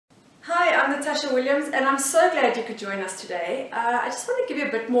I'm Natasha Williams and I'm so glad you could join us today. I just want to give you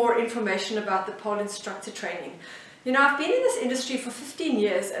a bit more information about the pole instructor training. You know, I've been in this industry for 15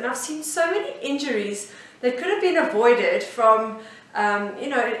 years and I've seen so many injuries that could have been avoided from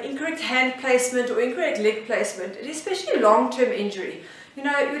incorrect hand placement or incorrect leg placement, especially long-term injury. You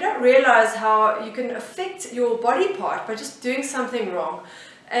know, you don't realize how you can affect your body part by just doing something wrong.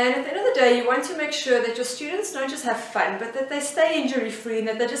 And at the end of the day, you want to make sure that your students don't just have fun, but that they stay injury-free and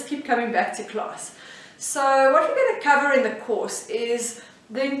that they just keep coming back to class. So what we're going to cover in the course is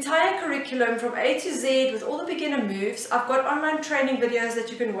the entire curriculum from A to Z with all the beginner moves. I've got online training videos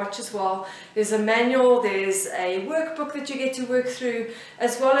that you can watch as well. There's a manual, there's a workbook that you get to work through,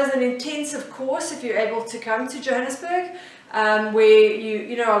 as well as an intensive course if you're able to come to Johannesburg,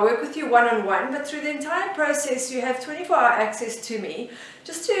 where I work with you one-on-one, but through the entire process you have 24-hour access to me,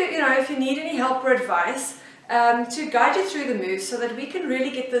 just to, if you need any help or advice, to guide you through the moves so that we can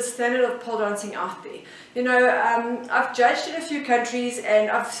really get the standard of pole dancing out there. I've judged in a few countries and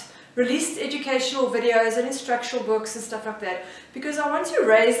I've released educational videos and instructional books and stuff like that because I want to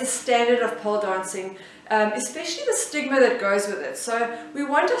raise the standard of pole dancing, especially the stigma that goes with it. So we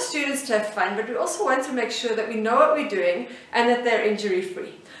want our students to have fun, but we also want to make sure that we know what we're doing and that they're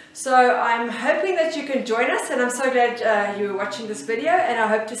injury-free. So I'm hoping that you can join us, and I'm so glad you were watching this video, and I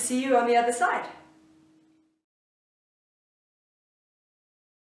hope to see you on the other side.